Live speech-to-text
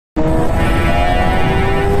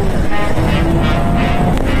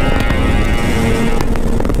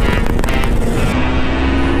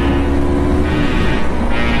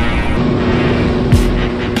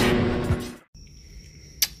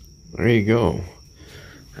you go.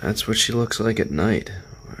 That's what she looks like at night.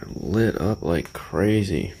 Lit up like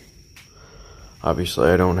crazy. Obviously,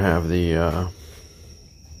 I don't have the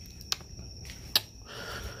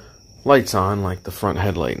lights on, like the front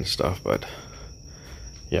headlight and stuff, but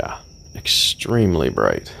yeah, extremely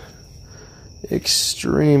bright.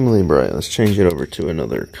 Extremely bright. Let's change it over to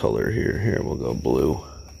another color here. Here, we'll go blue.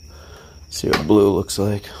 See what blue looks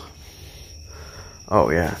like. Oh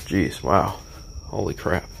yeah, geez, wow. Holy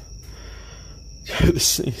crap.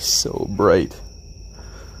 This thing is so bright.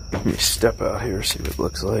 Let me step out here, see what it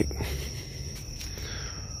looks like.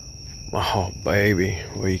 Oh, baby.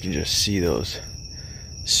 Well, you can just see those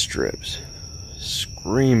strips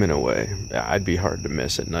screaming away. I'd be hard to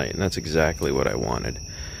miss at night, and that's exactly what I wanted.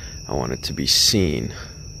 I wanted to be seen.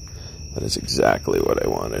 That is exactly what I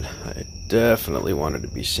wanted. I definitely wanted to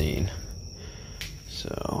be seen.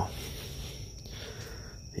 So,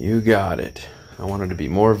 you got it. I wanted to be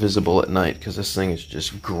more visible at night because this thing is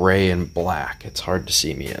just gray and black. It's hard to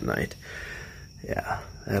see me at night. Yeah,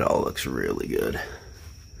 that all looks really good.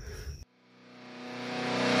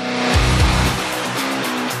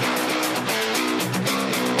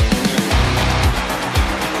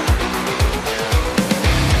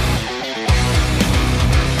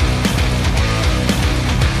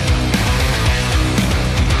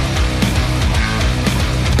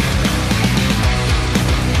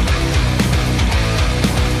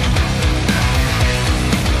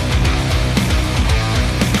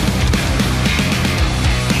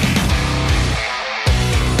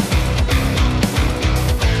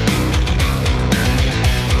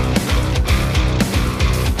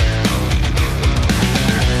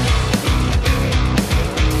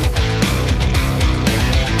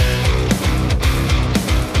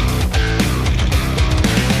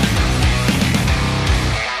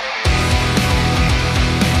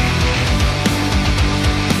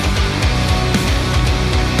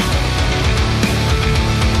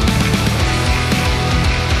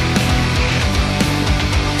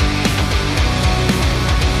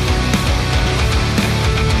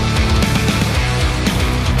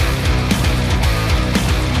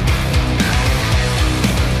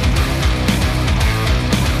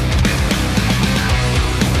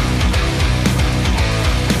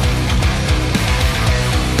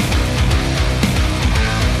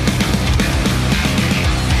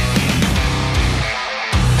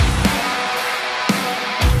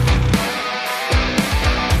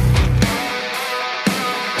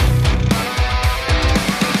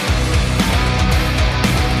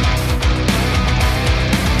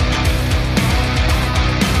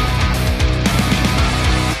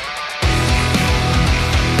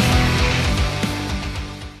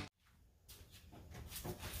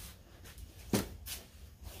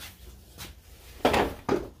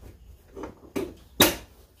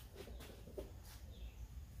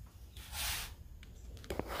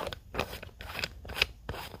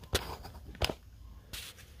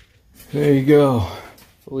 There you go,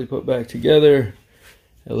 fully put back together.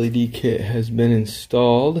 LED kit has been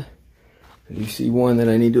installed. You see one that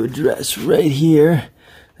I need to address right here.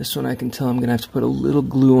 This one I can tell I'm gonna have to put a little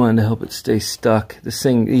glue on to help it stay stuck. This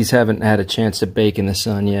thing, these haven't had a chance to bake in the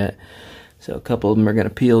sun yet. So a couple of them are gonna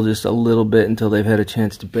peel just a little bit until they've had a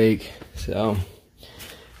chance to bake. So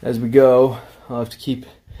as we go, I'll have to keep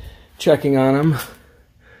checking on them,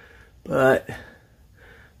 but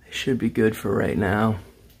they should be good for right now.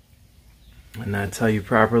 And that's how you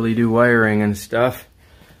properly do wiring and stuff.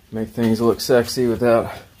 Make things look sexy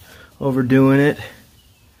without overdoing it.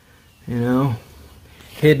 You know?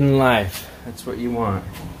 Hidden life. That's what you want.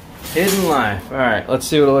 Hidden life. Alright, let's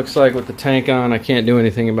see what it looks like with the tank on. I can't do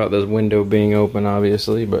anything about this window being open,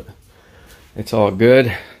 obviously, but it's all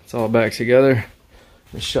good. It's all back together.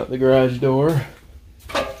 Let's shut the garage door.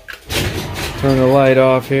 Turn the light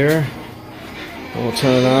off here. And we'll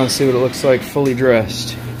turn it on and see what it looks like fully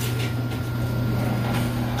dressed.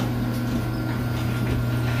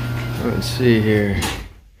 Let's see here.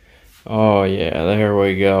 Oh yeah, there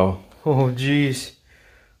we go. Oh geez.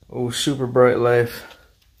 Oh, super bright life.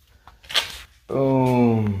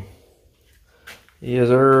 Boom. Yes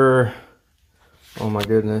sir. Oh my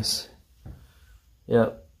goodness.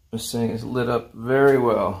 Yep, this thing is lit up very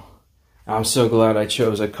well. I'm so glad I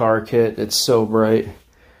chose a car kit. It's so bright.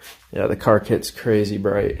 Yeah, the car kit's crazy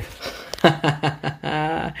bright.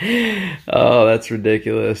 Oh, that's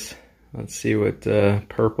ridiculous. Let's see what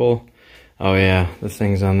purple. Oh yeah, the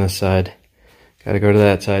thing's on this side. Gotta go to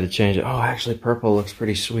that side to change it. Oh, actually purple looks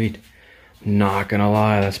pretty sweet. Not gonna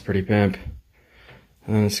lie, that's pretty pimp.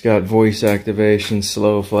 And it's got voice activation,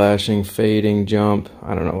 slow flashing, fading, jump.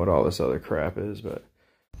 I don't know what all this other crap is, but...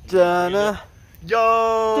 Donna, yo!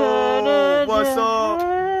 Donna.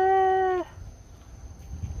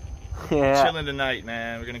 Yeah. Chilling tonight,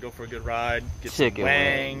 man. We're gonna go for a good ride. Get Chicken some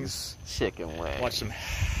wings. Chicken wings. Watch some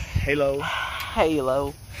Halo.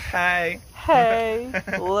 Halo. Hey. Hey,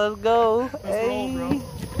 let's go. Let's roll, bro.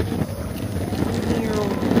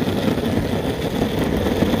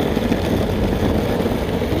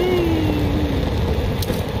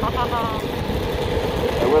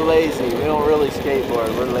 Hey, we're lazy. We don't really skateboard.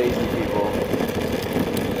 We're lazy people.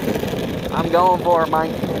 I'm going for it,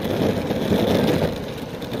 Mike.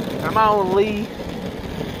 Come on, Lee.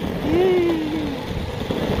 Yee.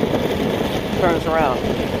 Turn us around.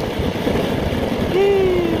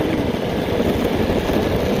 Yee.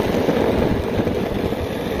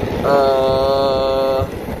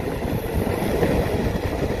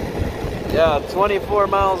 Yeah, 24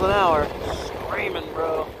 miles an hour. Screaming,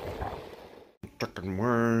 bro. Chicken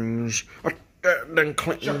wings,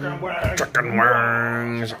 chicken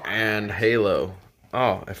wings, and Halo.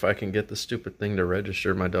 Oh, if I can get the stupid thing to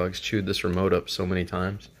register, my dog's chewed this remote up so many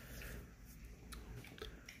times.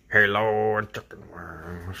 Halo and chicken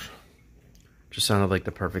wings. Just sounded like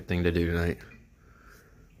the perfect thing to do tonight.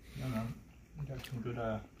 No, we got some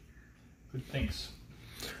good things.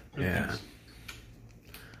 Good Yeah. things.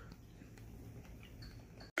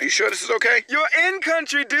 Are you sure this is okay? You're in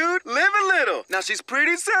country, dude. Live a little. Now, she's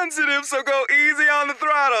pretty sensitive, so go easy on the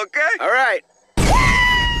throttle, okay? All right.